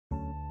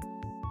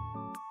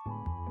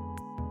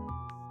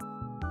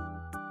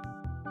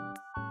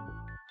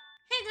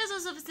Hey guys,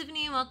 what's up? It's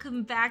Tiffany and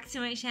welcome back to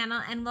my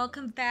channel and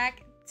welcome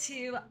back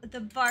to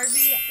the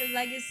Barbie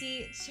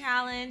Legacy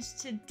Challenge.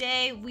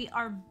 Today we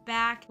are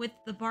back with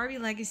the Barbie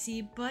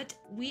Legacy, but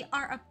we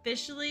are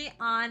officially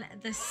on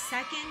the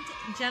second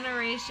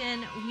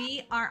generation.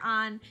 We are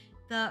on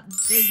the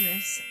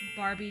business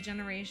Barbie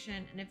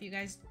generation. And if you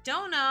guys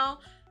don't know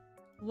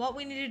what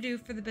we need to do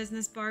for the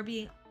business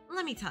Barbie,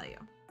 let me tell you.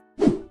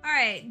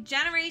 Alright,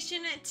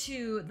 generation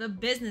 2, the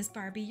business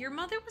Barbie. Your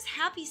mother was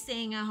happy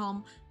staying at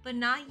home, but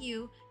not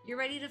you. You're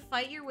ready to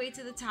fight your way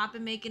to the top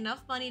and make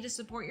enough money to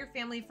support your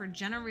family for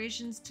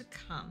generations to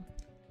come.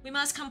 We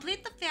must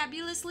complete the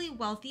fabulously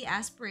wealthy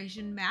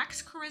aspiration,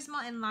 max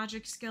charisma and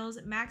logic skills,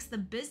 max the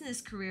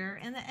business career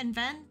and the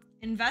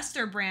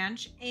investor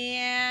branch,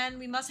 and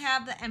we must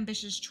have the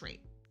ambitious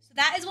trait. So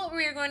that is what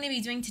we're going to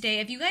be doing today.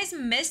 If you guys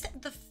missed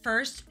the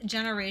first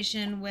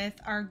generation with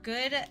our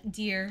good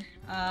dear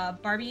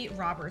Barbie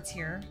Roberts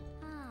here,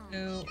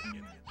 who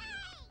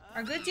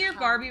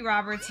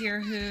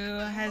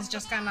has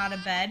just gotten out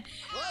of bed,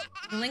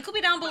 the link will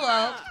be down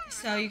below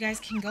so you guys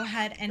can go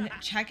ahead and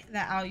check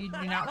that out. You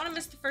do not want to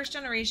miss the first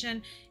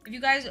generation. If you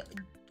guys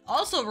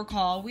also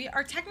recall, we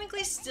are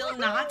technically still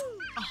not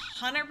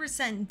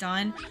 100%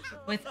 done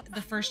with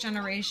the first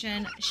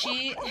generation.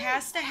 She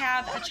has to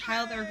have a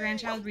child or a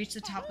grandchild reach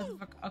the top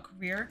of a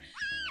career.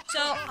 So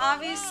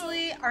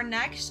obviously our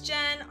next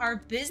gen, our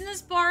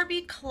business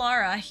Barbie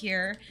Clara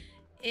here,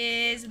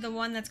 is the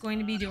one that's going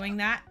to be doing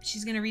that.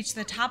 She's going to reach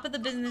the top of the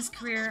business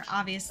career,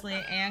 obviously,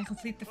 and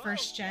complete the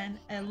first gen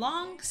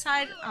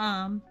alongside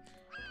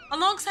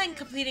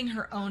completing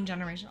her own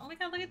generation. Oh my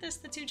god, look at this,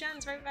 the two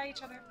gens right by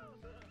each other.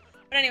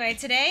 But anyway,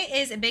 today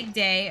is a big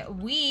day.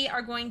 We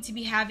are going to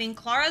be having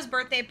Clara's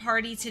birthday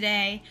party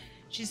today.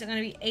 She's going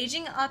to be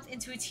aging up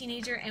into a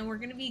teenager, and we're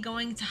going to be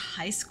going to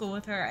high school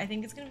with her. I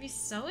think it's going to be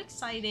so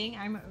exciting.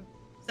 I'm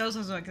so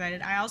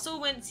excited. I also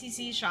went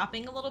CC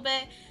shopping a little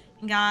bit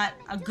and got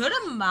a good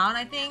amount,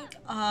 I think,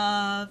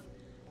 of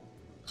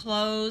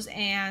clothes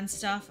and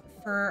stuff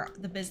for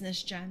the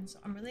business gen. So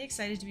I'm really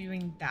excited to be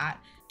doing that.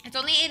 It's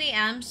only 8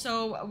 a.m.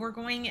 so we're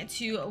going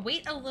to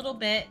wait a little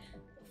bit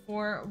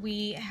before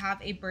we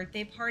have a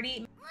birthday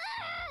party.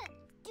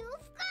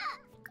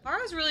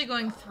 Clara's really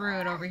going through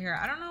it over here.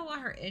 I don't know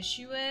what her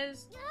issue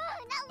is,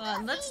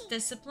 but let's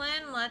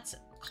discipline. Let's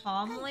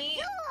calmly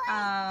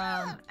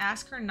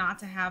ask her not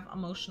to have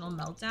emotional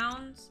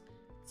meltdowns.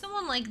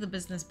 Someone like the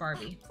business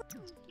Barbie.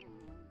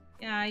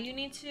 Yeah, you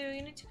need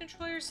to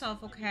control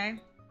yourself, okay?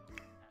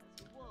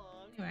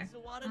 Anyway,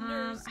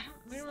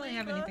 we don't really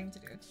have anything to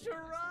do.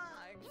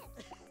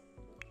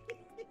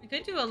 We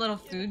could do a little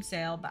food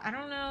sale, but I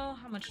don't know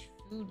how much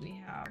food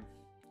we have.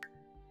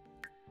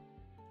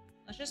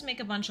 Let's just make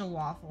a bunch of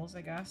waffles,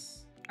 I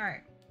guess.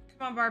 Alright,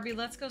 come on Barbie,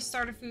 let's go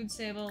start a food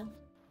sale.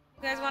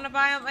 You guys want to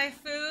buy up my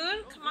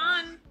food? Come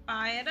on,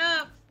 buy it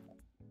up.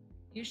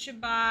 You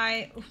should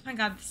buy, oh my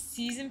god, the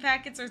season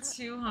packets are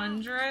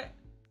 200.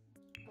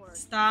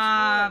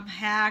 Stop,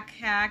 hack.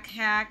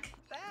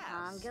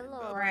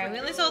 Alright,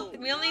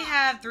 we only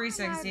have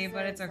 360,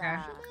 but it's okay.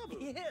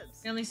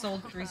 We only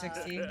sold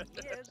 360.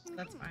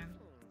 That's fine.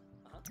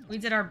 We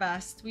did our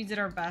best.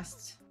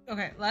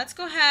 Okay, let's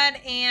go ahead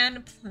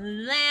and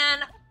plan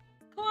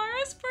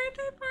Clara's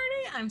birthday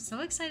party. I'm so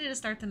excited to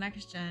start the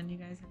next gen. You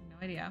guys have no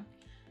idea.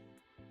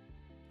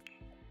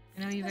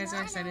 I know you guys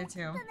are excited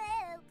too.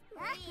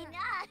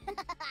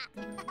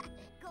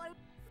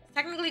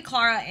 Technically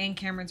Clara and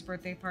Cameron's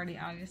birthday party,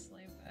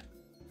 obviously, but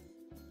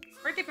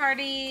birthday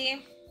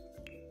party.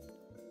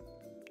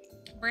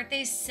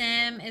 Birthday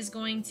sim is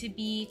going to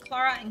be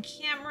Clara and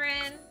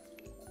Cameron.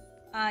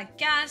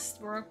 Guest,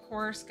 we're of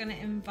course gonna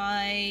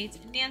invite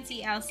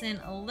Nancy,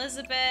 Allison,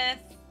 Elizabeth,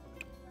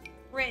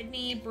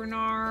 Brittany,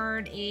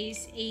 Bernard,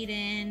 Ace,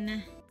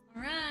 Aiden.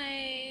 All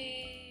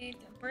right,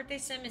 birthday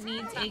sim, it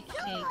needs a cake.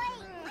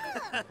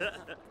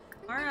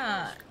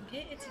 Clara,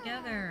 get it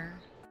together.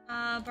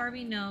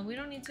 Barbie, no, we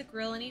don't need to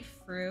grill any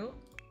fruit.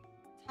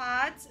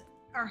 Tots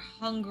are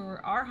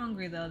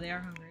hungry though. They are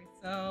hungry.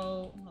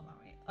 So hold on,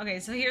 wait. Okay,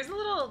 so here's a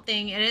little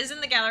thing. It is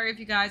in the gallery. If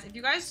you guys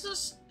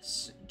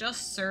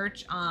just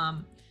search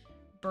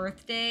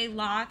birthday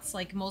lots,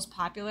 like most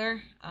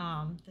popular,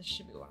 this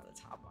should be one of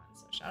the top ones.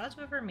 So shout out to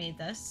whoever made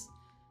this.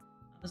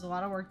 It was a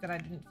lot of work that I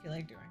didn't feel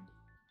like doing.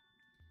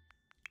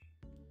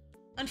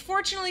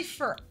 Unfortunately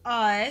for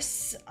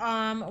us,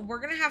 we're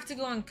gonna have to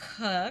go and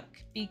cook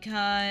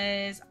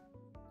because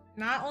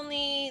not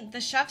only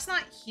the chef's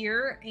not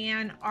here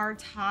and our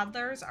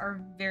toddlers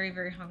are very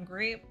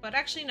hungry, but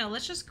actually no,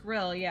 let's just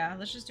grill. Yeah,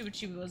 let's just do what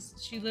she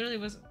literally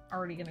was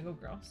already gonna go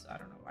grill, so I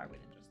don't know why we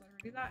didn't just let her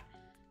do that.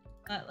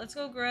 But let's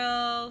go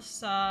grill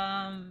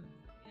some,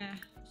 yeah,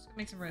 just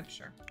make some ribs,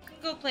 sure. We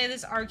can go play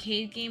this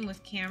arcade game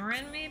with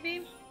Cameron,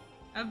 maybe.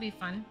 That would be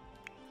fun.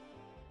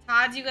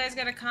 Todd, you guys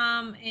gotta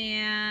come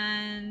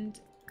and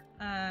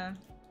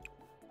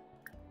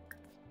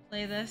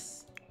play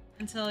this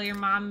until your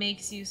mom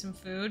makes you some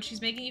food.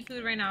 She's making you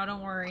food right now,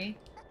 don't worry.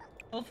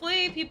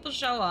 Hopefully people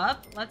show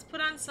up. Let's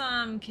put on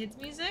some kids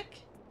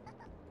music.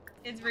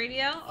 Kids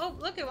radio. Oh,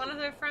 look at one of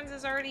their friends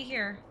is already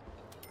here.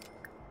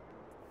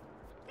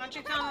 Why don't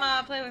you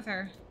come play with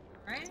her?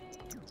 Alright.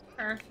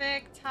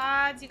 Perfect.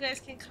 Tots, you guys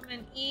can come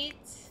and eat.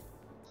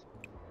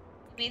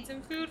 Made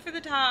some food for the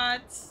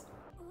Tots.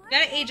 We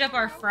gotta age up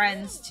our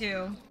friends,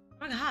 too. Oh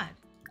my god.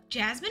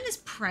 Jasmine is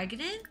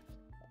pregnant?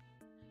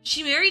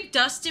 She married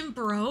Dustin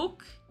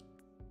Broke?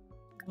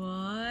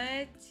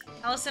 What?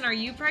 Allison, are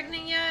you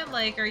pregnant yet?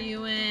 Like, are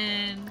you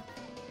in...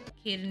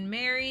 Kaden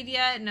married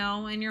yet?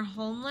 No. And you're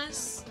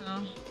homeless?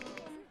 Oh.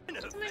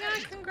 Oh my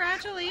god,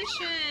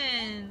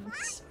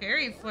 congratulations.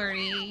 Very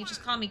flirty. You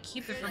just call me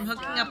Cupid from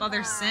hooking up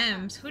other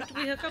Sims. Who did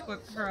we hook up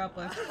with her up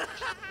with?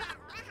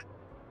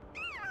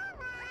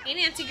 Hey,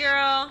 Nancy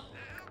girl.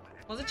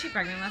 Wasn't she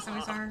pregnant last time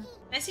we saw her?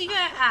 I see you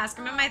gotta ask.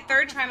 I'm in my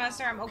 3rd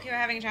trimester. I'm okay with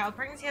having a child.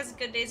 Pregnancy has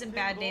good days and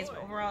bad days,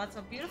 but overall, it's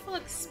a beautiful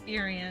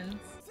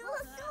experience.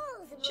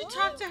 You should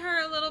talk to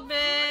her a little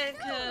bit,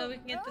 so we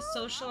can get to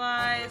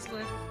socialize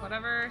with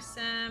whatever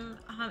sim.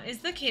 Is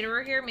the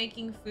caterer here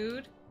making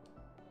food?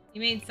 You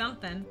made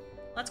something.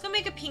 Let's go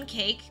make a pink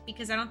cake,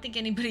 because I don't think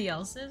anybody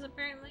else is,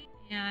 apparently.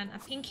 And a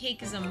pink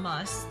cake is a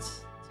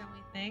must, don't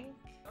we think?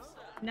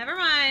 Never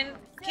mind.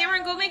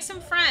 Cameron, go make some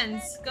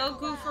friends. Go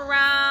goof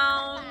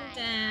around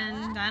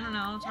and, I don't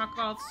know, talk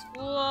about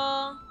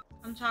school.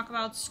 Talk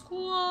about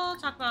school,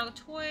 talk about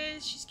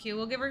toys. She's cute.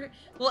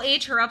 We'll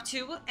age her up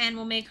too, and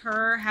we'll make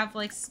her have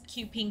like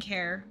cute pink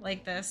hair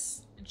like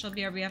this. And she'll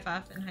be our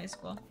BFF in high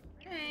school.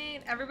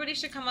 Alright, everybody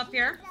should come up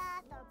here.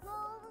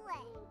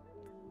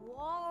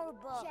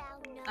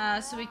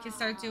 So we can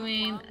start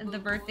doing the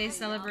birthday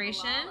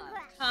celebration.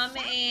 Come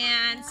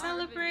and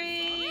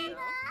celebrate.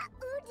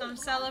 Come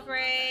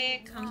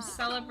celebrate. Come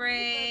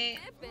celebrate.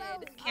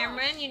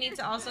 Cameron, you need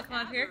to also come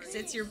up here because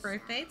it's your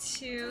birthday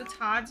too.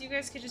 Todd, you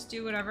guys could just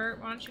do whatever.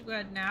 Why don't you go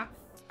ahead and nap?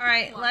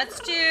 Alright, let's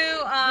do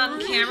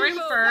Cameron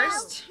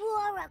first.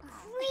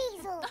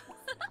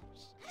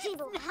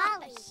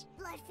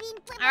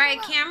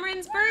 Alright,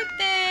 Cameron's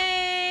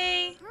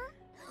birthday!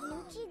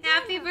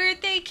 Happy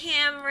birthday,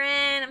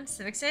 Cameron! I'm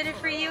so excited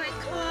for you and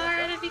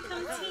Clara to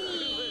become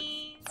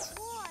teens.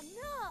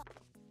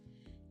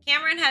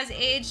 Cameron has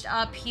aged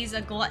up. He's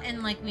a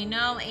glutton like we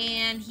know,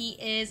 and he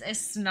is a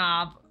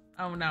snob.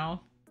 Oh no.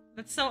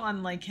 That's so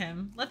unlike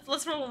him.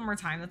 Let's roll one more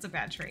time. That's a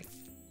bad trait.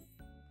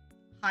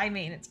 High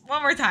maintenance.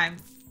 One more time.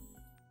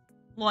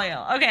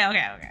 Loyal. Okay.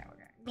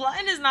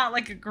 Glutton is not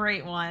like a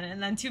great one,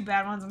 and then 2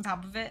 bad ones on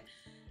top of it.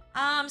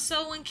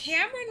 So when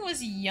Cameron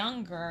was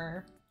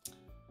younger,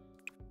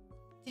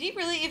 did he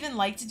really even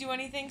like to do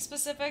anything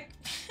specific?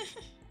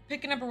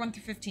 Pick a number 1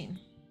 through 15.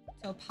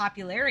 So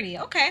popularity.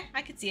 Okay,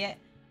 I could see it.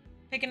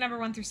 Pick a number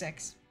 1 through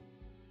 6.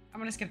 I'm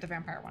gonna skip the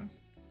vampire one.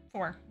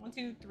 4. 1,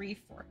 2, 3,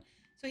 4.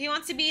 So he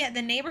wants to be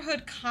the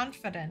neighborhood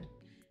confidant.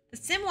 The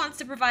sim wants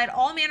to provide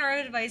all manner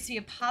of advice to be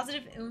a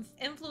positive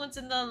influence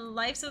in the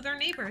lives of their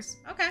neighbors.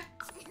 Okay.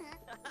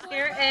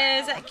 Here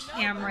is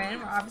Cameron.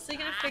 We're obviously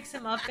gonna fix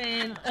him up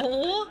in...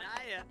 Oh!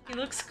 He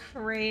looks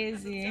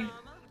crazy.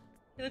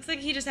 He looks like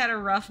he just had a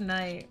rough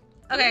night.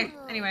 Okay,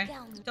 anyway.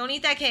 Don't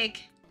eat that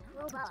cake.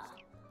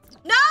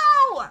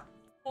 No!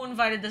 Who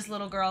invited this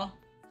little girl?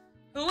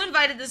 Who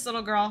invited this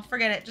little girl?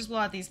 Forget it. Just blow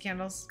out these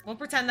candles. We'll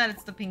pretend that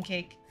it's the pink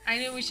cake. I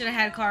knew we should have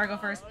had Clara go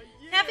first.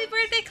 Happy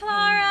birthday,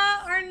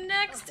 Clara! Our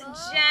next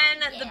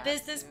Jen, the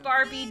business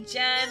Barbie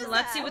Jen.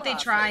 Let's see what they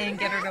try and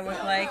get her to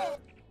look like.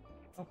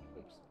 Oh, oops.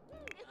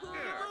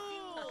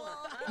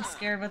 I'm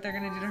scared what they're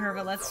gonna do to her,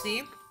 but let's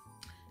see.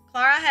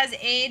 Clara has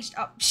aged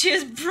up. She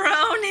has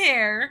brown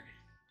hair.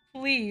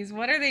 Please,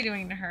 what are they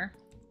doing to her?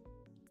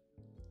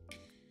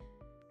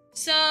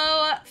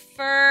 So,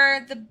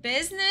 for the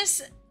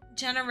business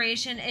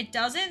generation, it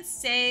doesn't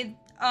say...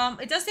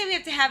 it does say we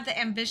have to have the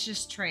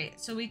ambitious trait.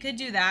 So we could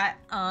do that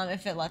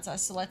if it lets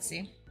us. So let's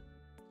see.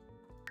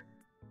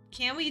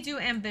 Can we do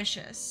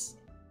ambitious?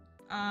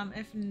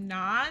 If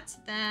not,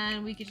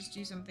 then we could just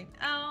do something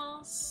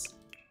else.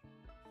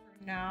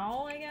 For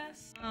now, I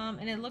guess.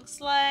 And it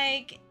looks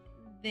like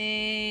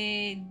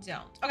they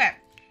don't. Okay.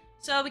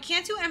 So we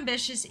can't do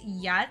ambitious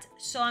yet.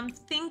 So I'm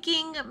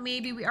thinking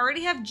maybe we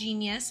already have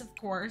genius, of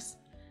course.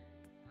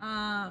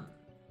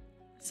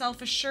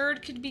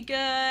 Self-assured could be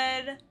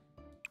good.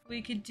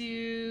 We could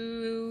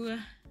do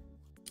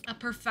a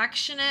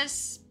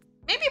perfectionist.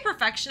 Maybe a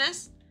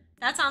perfectionist.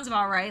 That sounds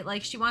about right.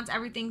 Like, she wants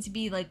everything to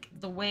be like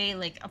the way,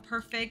 like a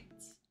perfect.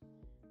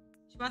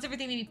 She wants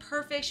everything to be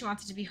perfect. She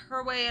wants it to be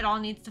her way. It all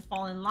needs to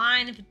fall in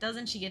line. If it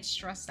doesn't, she gets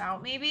stressed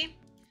out, maybe.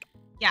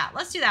 Yeah,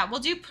 let's do that.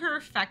 We'll do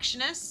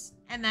perfectionist.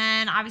 And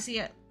then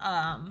obviously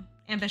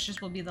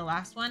ambitious will be the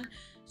last one.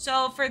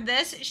 So for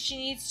this, she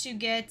needs to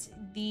get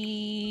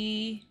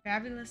the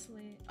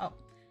fabulously... Oh.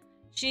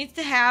 She needs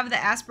to have the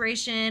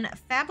aspiration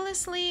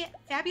fabulously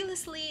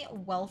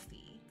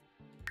wealthy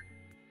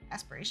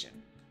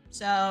aspiration.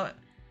 So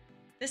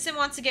this sim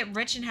wants to get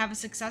rich and have a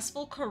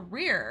successful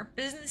career.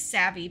 Business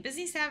savvy.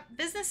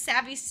 Business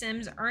savvy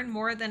sims earn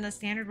more than the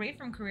standard rate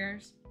from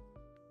careers.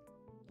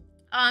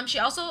 She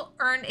also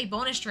earned a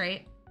bonus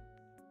trait.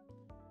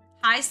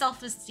 High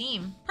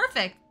self-esteem.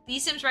 Perfect.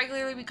 These sims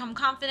regularly become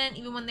confident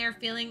even when they're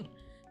failing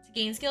to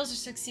gain skills or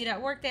succeed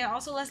at work. They are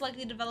also less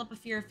likely to develop a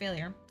fear of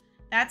failure.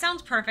 That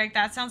sounds perfect.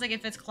 That sounds like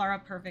it fits Clara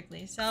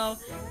perfectly. So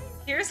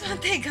here's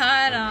what they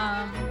got.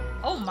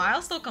 Oh,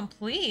 milestone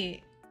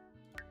complete.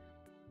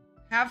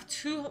 Have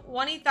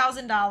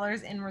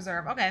 $20,000 in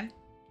reserve. Okay.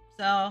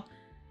 So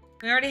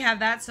we already have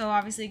that. So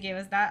obviously it gave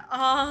us that.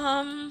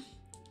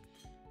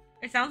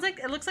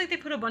 It looks like they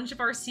put a bunch of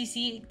our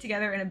CC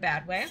together in a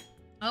bad way.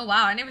 Oh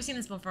wow, I never seen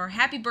this before.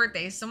 Happy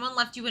birthday. Someone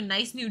left you a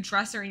nice new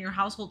dresser in your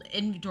household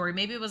inventory.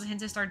 Maybe it was a hint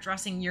to start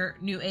dressing your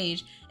new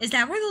age. Is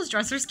that where those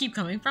dressers keep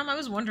coming from? I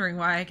was wondering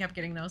why I kept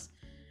getting those.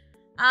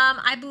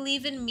 I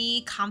believe in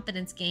me,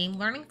 confidence game,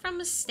 learning from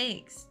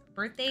mistakes.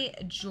 Birthday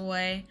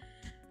joy.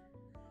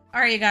 All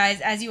right, you guys,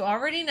 as you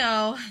already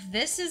know,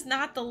 this is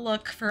not the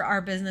look for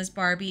our business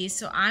Barbie.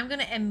 So I'm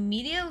gonna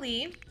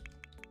immediately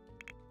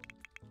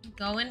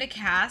go into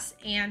Cass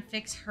and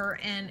fix her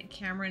and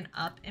Cameron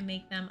up and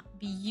make them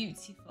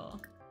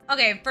beautiful.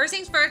 Okay, first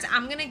things first,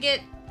 I'm gonna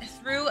get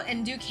through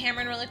and do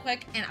Cameron really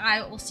quick, and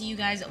I will see you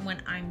guys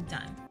when I'm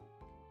done.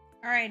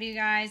 All right, you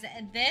guys,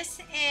 this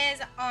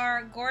is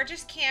our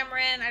gorgeous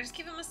Cameron. I just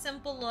give him a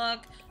simple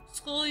look.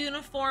 School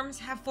uniforms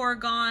have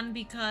foregone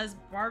because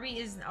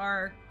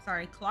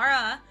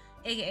Clara,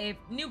 aka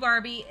new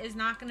Barbie, is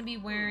not gonna be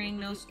wearing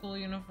no school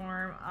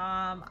uniform.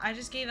 I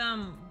just gave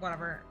him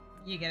whatever,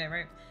 you get it,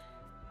 right?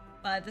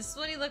 But this is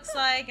what he looks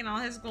like in all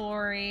his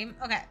glory.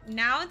 Okay,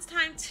 now it's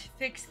time to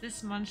fix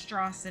this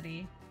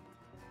monstrosity.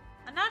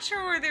 I'm not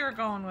sure where they were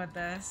going with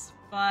this,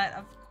 but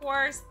of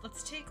course,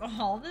 let's take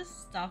all this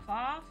stuff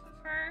off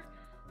of her.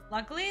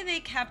 Luckily,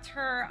 they kept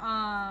her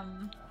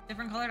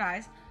different colored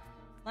eyes.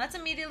 Let's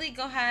immediately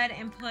go ahead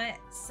and put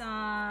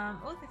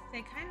some, oh,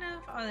 they kind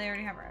of, oh, they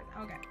already have red.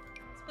 Okay,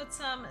 let's put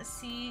some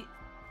C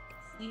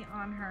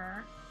on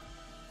her.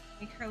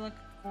 Make her look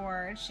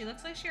gorgeous. She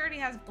looks like she already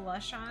has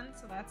blush on,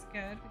 so that's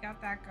good. We got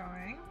that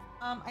going.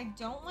 I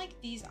don't like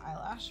these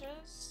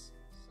eyelashes,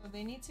 so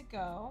they need to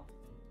go.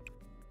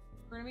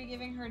 We're gonna be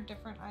giving her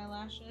different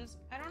eyelashes.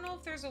 I don't know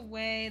if there's a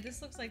way.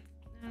 This looks like,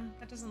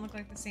 that doesn't look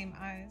like the same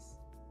eyes.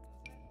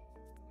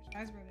 Which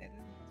eyes were they?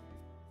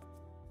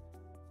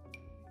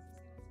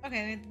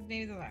 Okay,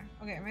 maybe those are.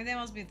 Okay, maybe they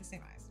must be the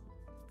same eyes.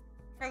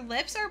 Her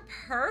lips are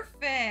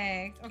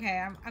perfect.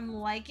 Okay, I'm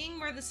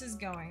liking where this is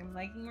going. I'm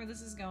liking where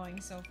this is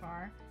going so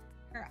far.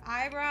 Her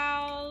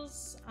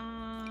eyebrows,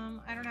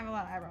 I don't have a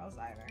lot of eyebrows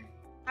either.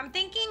 I'm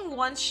thinking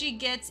once she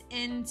gets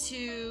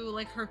into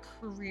like her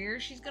career,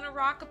 she's gonna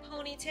rock a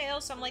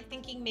ponytail. So I'm like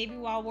thinking maybe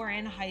while we're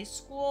in high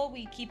school,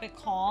 we keep it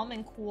calm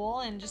and cool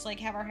and just like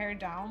have our hair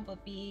down,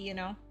 but be, you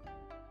know,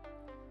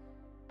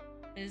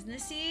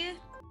 businessy.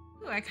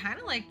 Ooh, I kind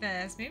of like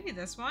this. Maybe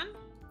this one.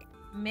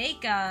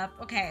 Makeup.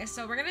 Okay,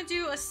 so we're gonna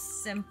do a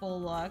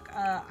simple look.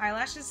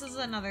 Eyelashes is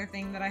another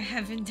thing that I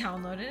haven't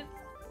downloaded.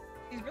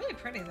 She's really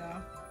pretty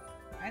though.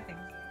 I think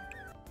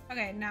so.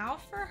 Okay, now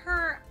for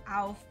her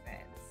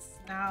outfits.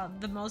 Now,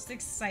 the most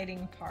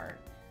exciting part.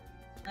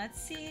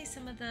 Let's see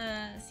some of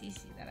the CC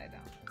that I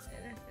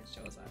downloaded, if it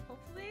shows up,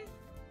 hopefully.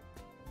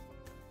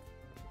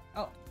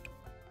 Oh,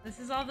 this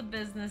is all the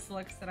business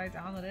looks that I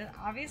downloaded.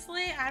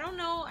 Obviously, I don't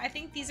know. I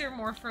think these are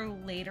more for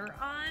later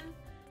on,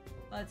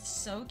 but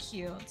so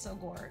cute, so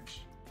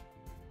gorge.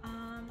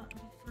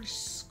 For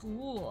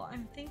school,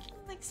 I'm thinking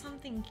like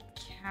something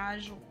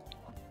casual.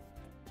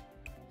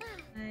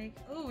 Like,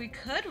 oh, we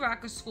could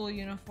rock a school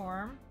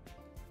uniform.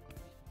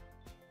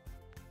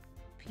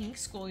 Pink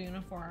school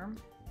uniform.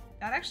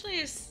 That actually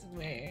is,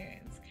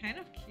 wait, it's kind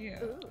of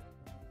cute.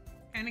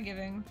 Kind of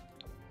giving.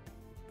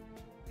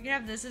 We could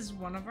have this as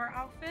one of our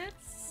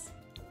outfits.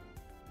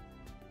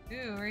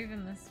 Ooh, or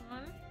even this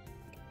one.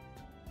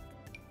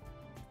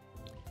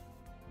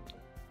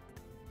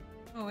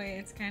 Oh wait,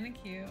 it's kind of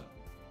cute.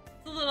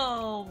 It's a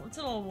little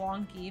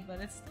wonky,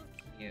 but it's still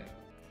cute.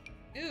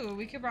 Ooh,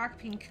 we could rock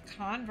pink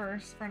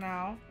Converse for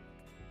now.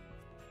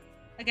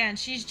 Again,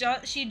 she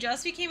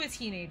just became a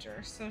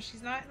teenager, so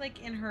she's not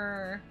like in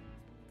her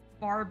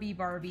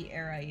Barbie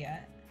era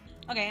yet.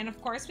 Okay, and of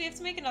course we have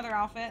to make another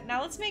outfit.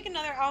 Now let's make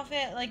another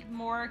outfit, like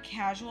more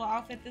casual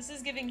outfit. This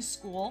is giving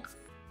school.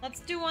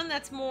 Let's do one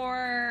that's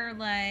more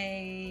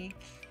like,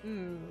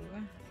 ooh,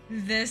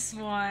 this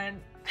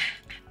one.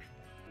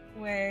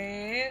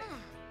 Wait,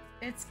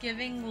 it's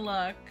giving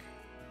look.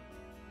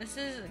 This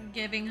is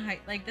giving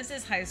this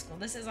is high school.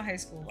 This is a high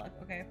school look,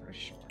 okay, for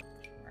sure.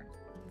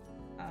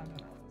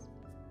 No.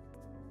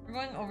 We're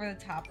going over the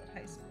top with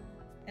high school.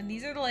 And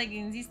these are the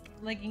leggings. These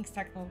leggings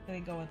technically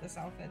go with this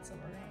outfit, so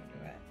we're gonna do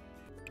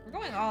it. We're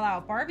going all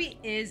out. Barbie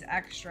is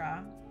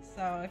extra.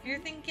 So if you're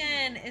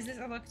thinking, is this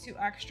a look too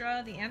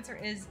extra? The answer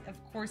is, of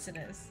course it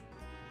is.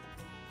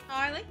 Oh,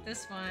 I like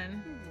this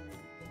one.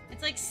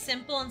 It's like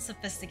simple and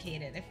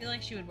sophisticated. I feel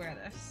like she would wear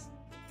this.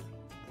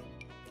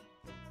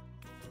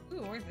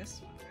 Ooh, or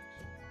this one.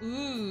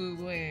 Ooh,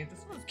 wait,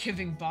 this one's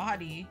giving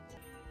body.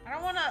 I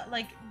don't want to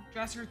like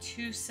dress her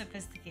too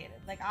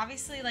sophisticated. Like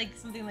obviously like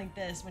something like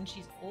this when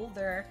she's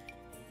older,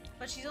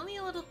 but she's only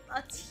a little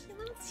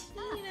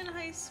teen in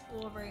high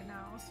school right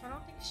now, so I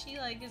don't think she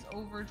like is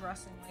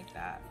overdressing like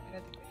that. I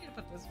think we need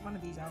to put one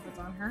of these outfits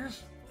on her.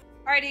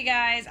 Alrighty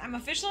guys, I'm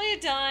officially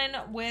done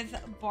with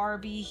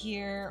Barbie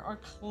here, or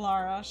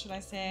Clara, should I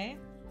say.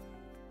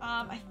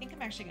 I think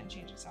I'm actually gonna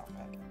change this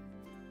outfit.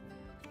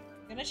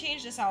 I'm gonna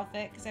change this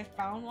outfit because I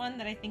found one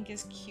that I think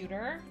is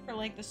cuter for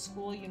like the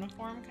school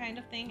uniform kind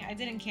of thing. I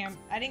didn't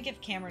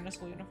give Cameron a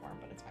school uniform,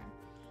 but it's fine.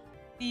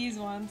 These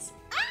ones.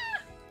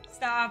 Ah!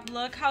 Stop,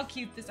 look how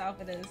cute this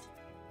outfit is.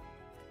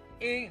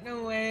 Ain't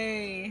no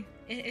way.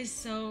 It is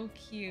so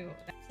cute.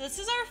 So this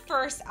is our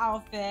first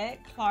outfit.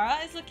 Clara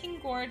is looking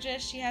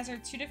gorgeous. She has her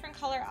 2 different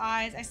color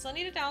eyes. I still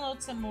need to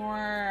download some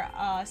more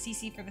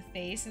CC for the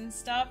face and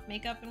stuff,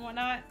 makeup and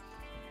whatnot.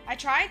 I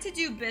tried to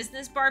do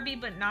business Barbie,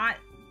 but not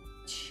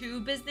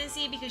too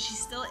businessy because she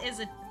still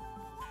is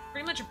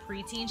pretty much a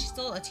preteen. She's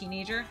still a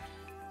teenager.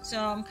 So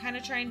I'm kind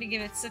of trying to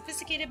give it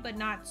sophisticated, but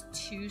not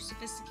too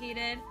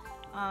sophisticated.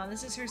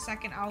 This is her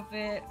second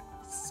outfit.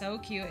 So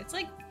cute. It's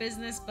like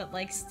business, but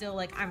like still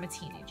like I'm a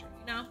teenager,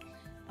 you know?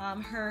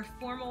 Her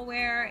formal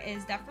wear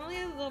is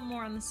definitely a little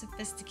more on the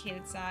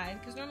sophisticated side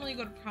because normally you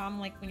go to prom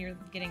like when you're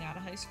getting out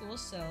of high school.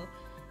 So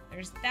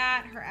there's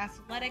that. Her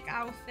athletic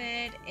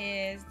outfit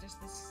is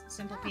just this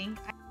simple pink.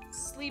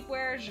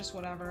 Sleepwear is just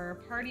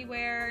whatever. Party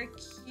wear,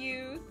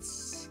 cute,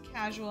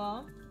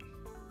 casual.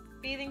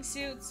 Bathing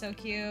suit, so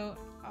cute.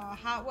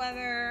 Hot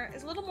weather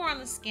is a little more on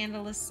the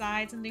scandalous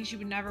side. Something she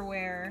would never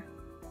wear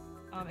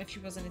if she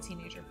wasn't a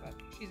teenager, but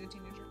she's a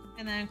teenager.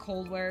 And then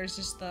cold wear is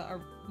just the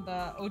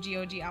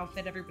OG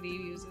outfit everybody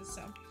uses.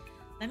 So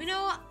let me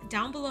know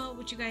down below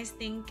what you guys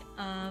think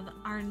of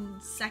our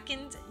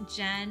 2nd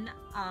gen.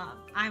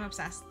 I'm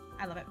obsessed.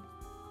 I love it.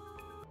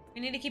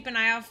 We need to keep an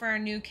eye out for our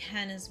new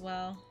Ken as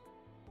well,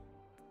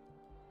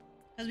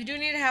 because we do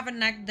need to have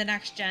the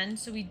next gen.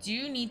 So we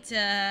do need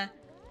to,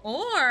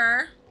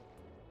 or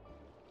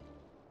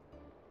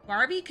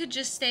Barbie could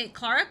just stay,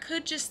 Clara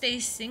could just stay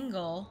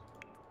single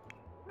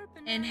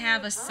and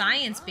have a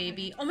science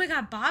baby. Oh my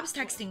god, Bob's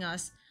texting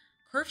us.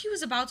 Curfew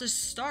is about to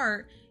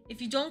start.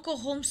 If you don't go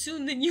home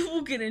soon, then you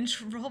will get in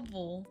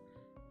trouble.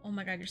 Oh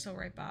my god, you're so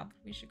right, Bob.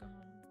 We should go home.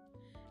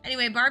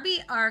 Anyway, Barbie,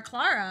 or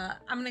Clara,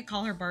 I'm gonna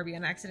call her Barbie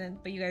on accident,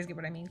 but you guys get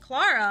what I mean.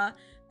 Clara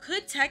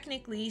could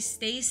technically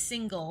stay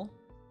single,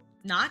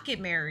 not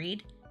get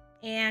married,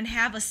 and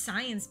have a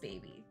science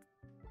baby.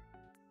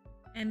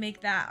 And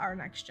make that our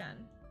next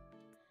gen.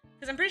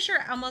 Because I'm pretty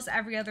sure almost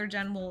every other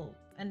gen will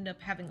end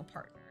up having a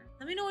partner.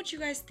 Let me know what you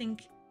guys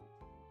think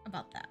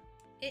about that.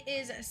 It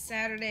is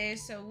Saturday,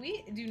 so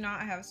we do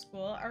not have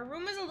school. Our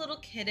room is a little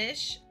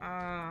kiddish.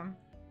 But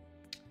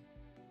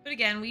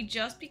again, we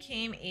just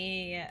became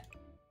a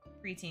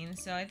preteen,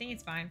 so I think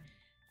it's fine.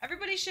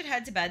 Everybody should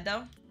head to bed,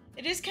 though.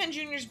 It is Ken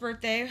Jr.'s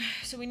birthday,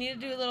 so we need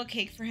to do a little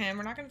cake for him.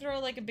 We're not going to throw,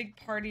 like, a big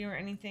party or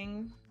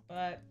anything,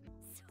 but...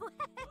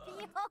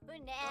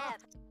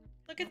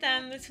 Look at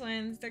them, the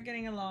twins. They're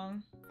getting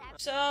along.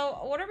 So,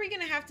 what are we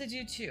gonna have to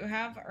do to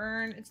have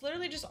earn? It's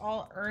literally just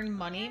all earn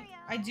money.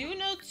 I do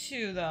know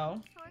too,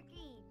 though,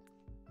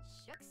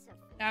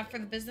 that for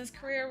the business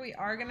career, we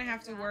are gonna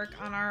have to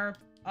work on our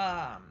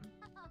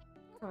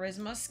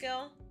charisma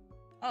skill.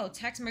 Oh,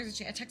 text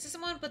messaging. I texted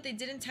someone, but they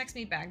didn't text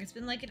me back. It's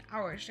been like an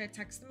hour. Should I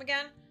text them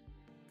again?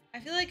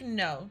 I feel like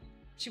no,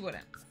 she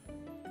wouldn't.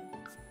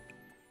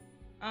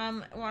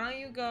 Why don't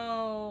you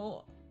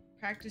go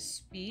practice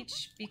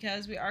speech,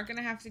 because we are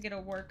gonna have to get a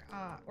work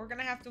we're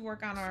gonna have to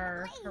work on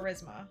our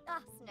charisma.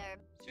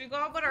 Should we go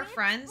out with our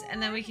friends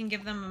and then we can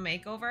give them a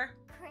makeover?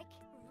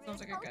 Sounds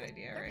like a good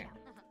idea, right?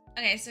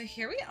 Okay, so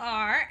here we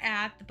are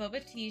at the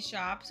boba tea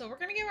shop. So we're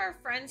gonna give our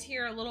friends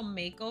here a little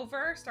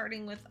makeover,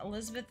 starting with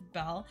Elizabeth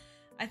Bell.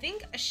 I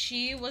think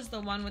she was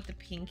the one with the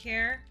pink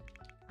hair.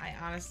 I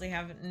honestly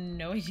have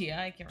no idea.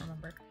 I can't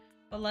remember.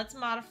 But let's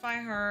modify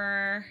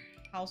her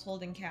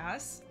household and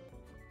cast.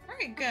 All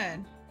right,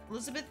 good.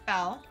 Elizabeth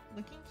Bell,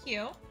 looking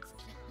cute.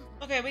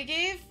 Okay, we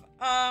gave,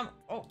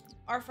 oh,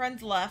 our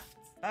friends left.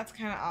 That's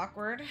kind of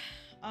awkward.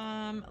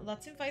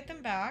 Let's invite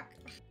them back.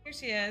 Here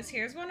she is.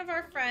 Here's one of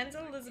our friends,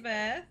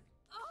 Elizabeth.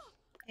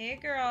 Hey,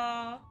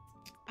 girl.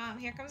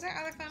 Here comes our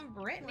other friend,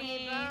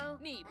 Brittany.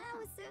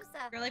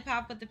 Really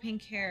pop with the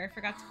pink hair. I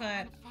forgot to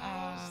put,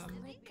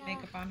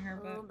 makeup on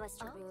her, but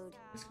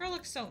this girl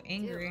looks so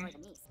angry.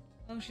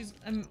 Oh, she's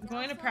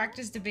going to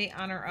practice debate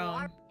on her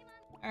own.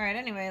 Alright,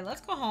 anyway,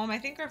 let's go home. I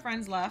think our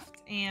friends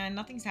left and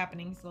nothing's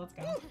happening, so let's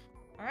go.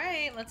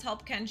 Alright, let's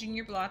help Ken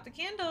Jr. blow out the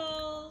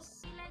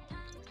candles.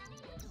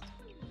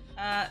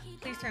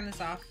 Please turn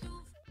this off.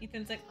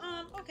 Ethan's like,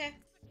 okay.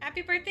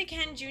 Happy birthday,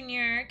 Ken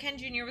Jr. Ken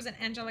Jr. was an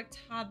angelic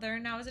toddler.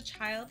 Now as a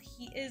child,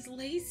 he is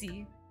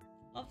lazy.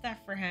 Love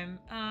that for him.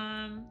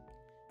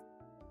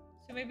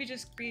 So maybe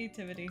just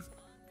creativity.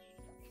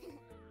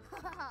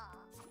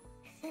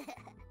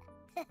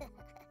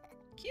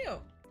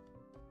 Cute.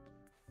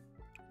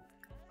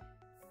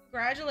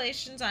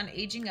 Congratulations on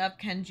aging up,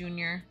 Ken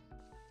Jr.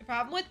 The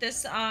problem with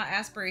this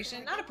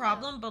aspiration, not a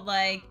problem, but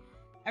like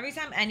every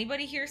time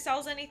anybody here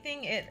sells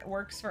anything, it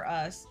works for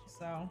us.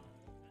 So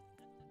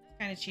it's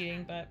kind of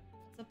cheating, but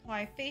let's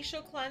apply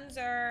facial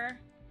cleanser.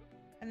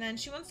 And then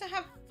she wants to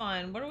have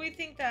fun. What do we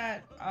think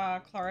that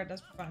Clara does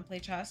for fun? Play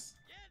chess?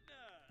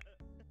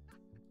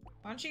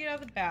 Why don't you get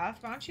out of the bath?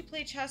 Why don't you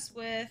play chess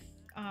with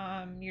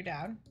your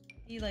dad?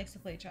 He likes to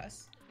play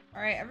chess.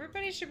 All right,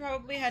 everybody should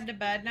probably head to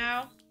bed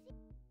now.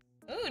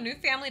 Ooh, new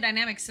family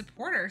dynamic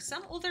supporter.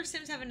 Some older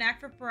Sims have a knack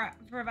for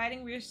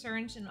providing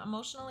reassurance and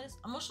emotional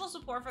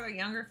support for their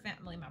younger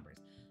family members.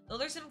 The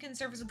older Sim can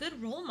serve as a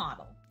good role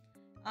model,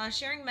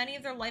 sharing many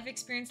of their life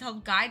experience to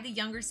help guide the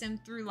younger Sim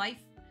through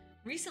life.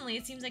 Recently,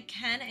 it seems like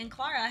Ken and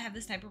Clara have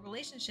this type of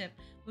relationship.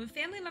 When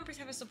family members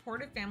have a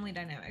supportive family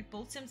dynamic,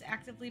 both Sims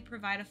actively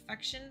provide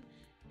affection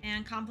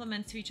and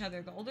compliments to each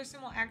other. The older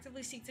Sim will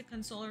actively seek to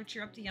console or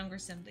cheer up the younger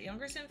Sim. The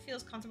younger Sim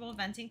feels comfortable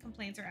venting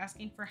complaints or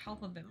asking for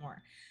help a bit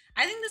more.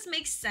 I think this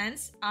makes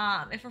sense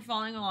if we're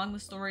following along the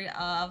story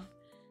of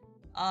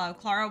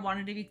Clara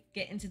wanted to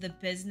get into the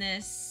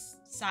business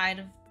side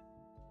of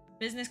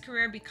business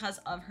career because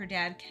of her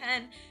dad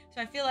Ken.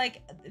 So I feel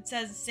like it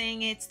says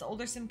saying it's the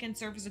older Sim can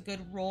serve as a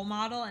good role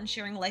model and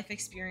sharing life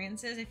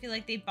experiences. I feel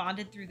like they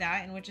bonded through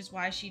that, and which is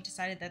why she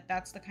decided that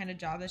that's the kind of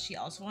job that she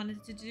also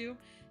wanted to do,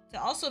 to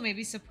also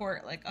maybe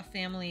support like a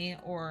family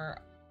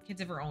or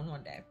kids of her own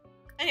one day.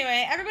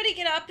 Anyway, everybody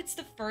get up. It's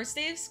the first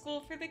day of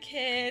school for the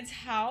kids.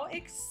 How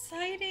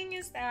exciting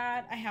is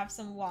that? I have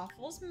some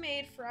waffles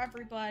made for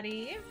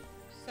everybody.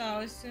 So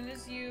as soon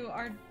as you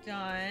are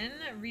done,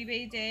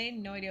 rebate day,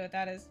 no idea what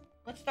that is.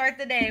 Let's start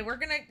the day. We're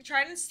gonna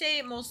try to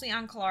stay mostly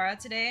on Clara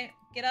today.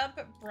 Get up,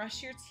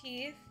 brush your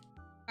teeth.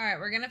 All right,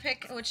 we're gonna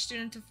pick which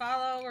student to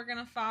follow. We're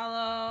gonna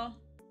follow.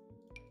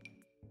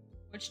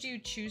 Which do you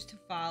choose to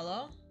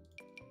follow?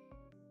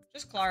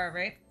 Just Clara,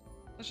 right?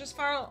 Let's just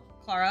follow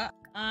Clara.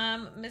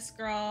 Miss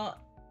Girl,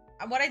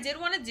 what I did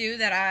want to do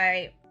that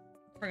I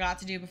forgot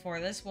to do before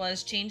this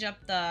was change up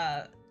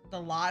the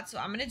lot. So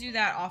I'm gonna do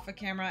that off of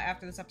camera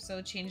after this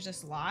episode, change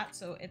this lot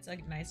so it's a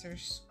nicer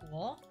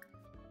school.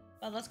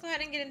 But let's go ahead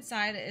and get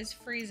inside. It is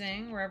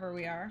freezing wherever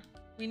we are.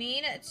 We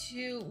need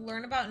to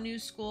learn about new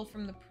school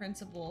from the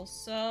principal.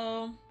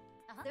 So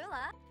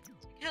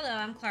hello,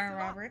 I'm Clara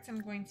Roberts. I'm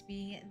going to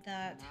be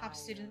the top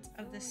student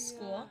of this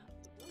school.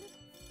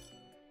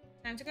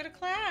 Time to go to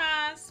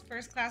class.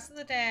 First class of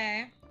the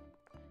day.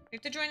 We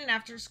have to join an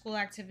after-school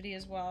activity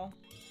as well.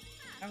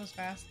 That was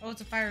fast. Oh,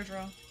 it's a fire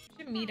drill.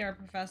 We should meet our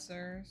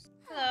professors.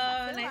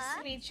 Hello, nice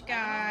to meet you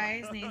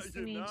guys. Nice to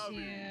meet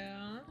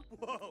you.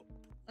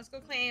 Let's go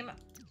claim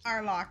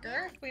our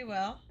locker, if we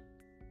will.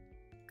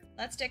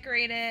 Let's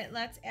decorate it.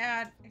 Let's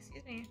add...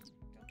 Excuse me.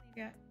 Don't leave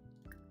yet.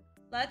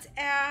 Let's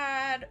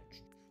add...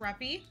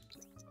 Preppy.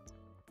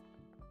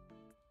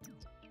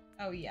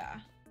 Oh, yeah.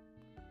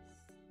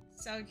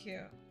 So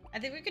cute. I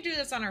think we could do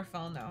this on our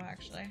phone, though,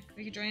 actually.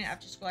 We could join an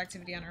after-school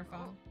activity on our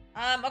phone.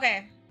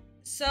 Okay.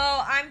 So,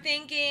 I'm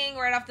thinking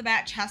right off the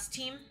bat, chess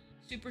team.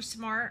 Super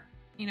smart,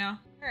 you know?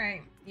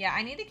 Alright. Yeah,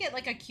 I need to get,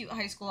 like, a cute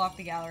high school off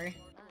the gallery.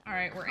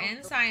 Alright, we're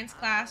in science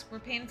class. We're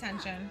paying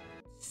attention.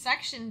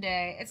 Section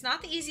day. It's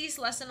not the easiest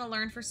lesson to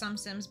learn for some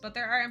Sims, but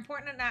there are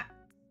important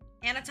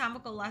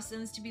anatomical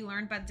lessons to be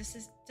learned by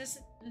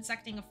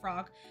dissecting a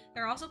frog.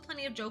 There are also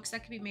plenty of jokes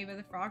that can be made by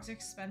the frogs. They're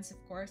expensive,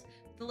 of course.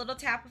 With a little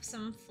tap of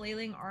some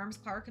flailing arms,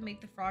 Clara can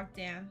make the frog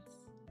dance.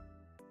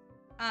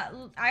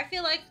 I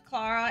feel like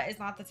Clara is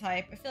not the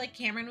type. I feel like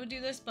Cameron would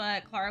do this,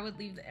 but Clara would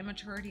leave the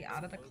immaturity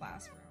out of the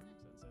classroom.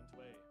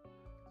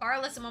 Clara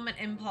lets a moment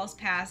impulse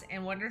pass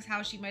and wonders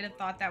how she might have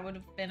thought that would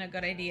have been a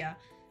good idea.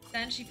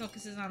 Then she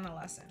focuses on the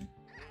lesson.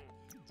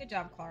 Good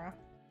job, Clara.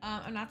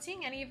 I'm not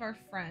seeing any of our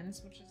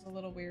friends, which is a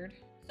little weird.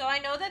 So I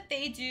know that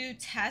they do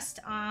test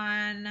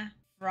on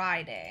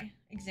Friday.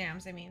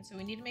 Exams, I mean. So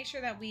we need to make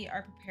sure that we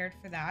are prepared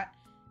for that.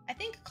 I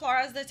think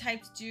Clara's the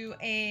type to do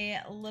a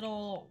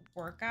little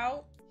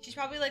workout. She's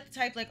probably like the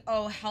type like,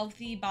 oh,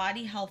 healthy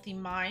body, healthy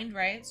mind,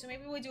 right? So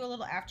maybe we do a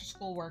little after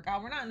school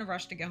workout. We're not in a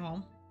rush to get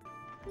home.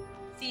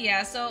 So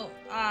yeah, so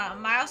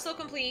milestone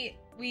complete.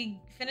 We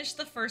finished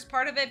the first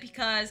part of it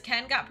because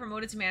Ken got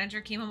promoted to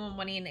manager, came home with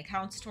money, and it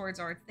counts towards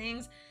our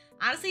things.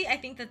 Honestly, I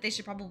think that they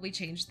should probably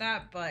change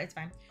that, but it's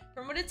fine.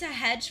 Promoted to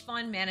hedge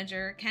fund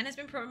manager. Ken has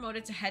been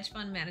promoted to hedge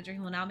fund manager. He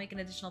will now make an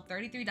additional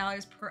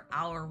 $33 per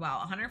hour.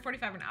 Wow,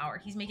 $145 an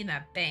hour. He's making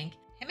that bank.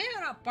 Him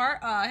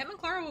and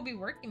Clara will be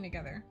working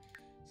together.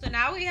 So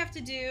now we have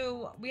to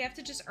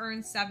just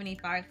earn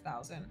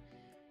 $75,000.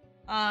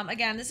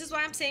 Again, this is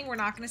why I'm saying we're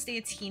not going to stay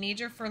a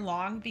teenager for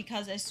long,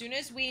 because as soon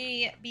as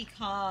we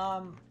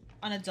become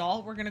an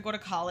adult, we're going to go to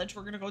college.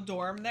 We're going to go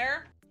dorm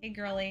there. Hey,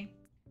 girly.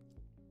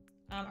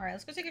 All right,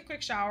 let's go take a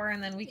quick shower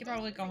and then we can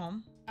probably go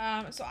home.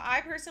 So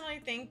I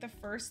personally think the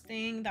first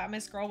thing that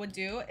Miss Girl would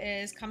do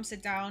is come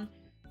sit down,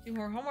 do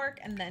her homework,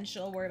 and then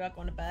she'll worry about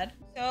going to bed.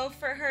 So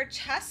for her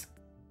chess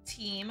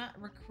team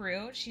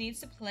recruit, she needs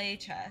to play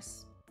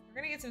chess. We're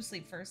gonna get some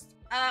sleep first.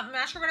 I'm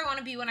not sure what I want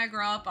to be when I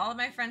grow up. All of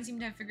my friends seem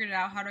to have figured it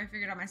out. How do I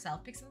figure it out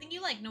myself? Pick something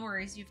you like. No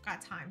worries. You've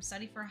got time.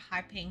 Study for a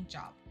high-paying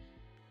job.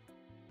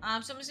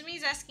 So I'm assuming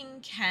he's asking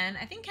Ken.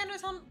 I think Ken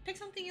was telling him, pick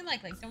something you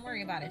like. Like, don't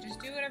worry about it. Just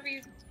do whatever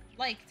you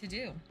like to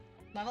do.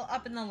 Level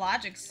up in the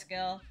logic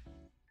skill.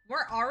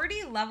 We're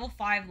already level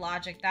 5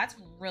 logic. That's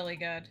really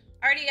good.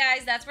 Alrighty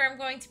guys, that's where I'm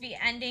going to be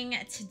ending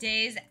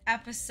today's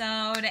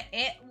episode.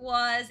 It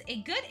was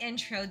a good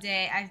intro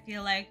day. I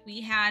feel like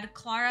we had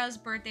Clara's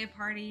birthday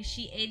party.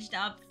 She aged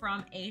up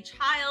from a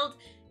child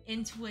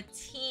into a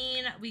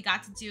teen. We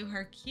got to do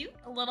her cute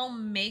little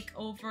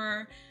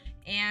makeover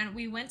and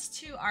we went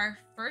to our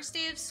first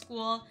day of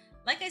school.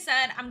 Like I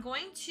said, I'm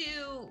going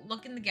to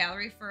look in the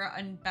gallery for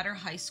a better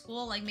high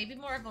school, like maybe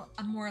more of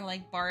a more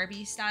like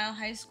Barbie style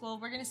high school.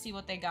 We're gonna see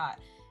what they got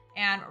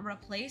and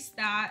replace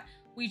that.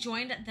 We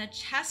joined the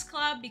chess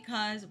club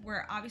because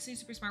we're obviously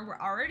super smart. We're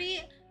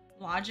already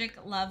logic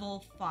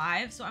level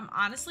 5. So I'm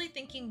honestly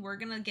thinking we're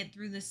gonna get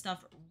through this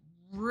stuff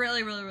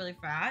really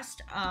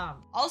fast.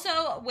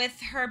 Also, with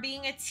her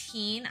being a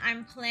teen,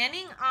 I'm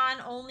planning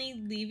on only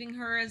leaving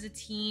her as a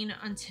teen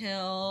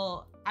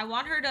until I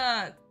want her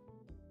to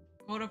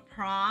go to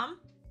prom.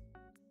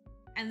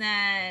 And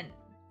then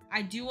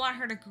I do want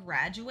her to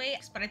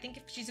graduate, but I think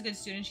if she's a good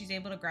student, she's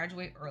able to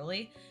graduate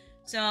early.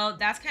 So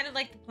that's kind of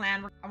like the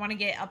plan. I want to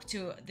get up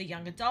to the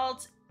young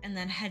adults and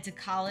then head to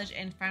college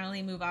and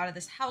finally move out of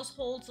this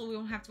household so we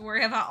won't have to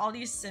worry about all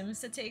these Sims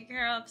to take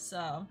care of.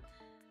 So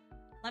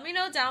let me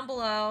know down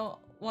below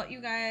what you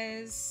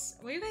guys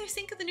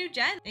think of the new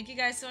gen. Thank you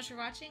guys so much for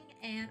watching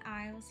and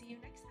I will see you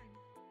next time.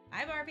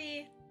 Bye,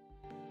 Barbie.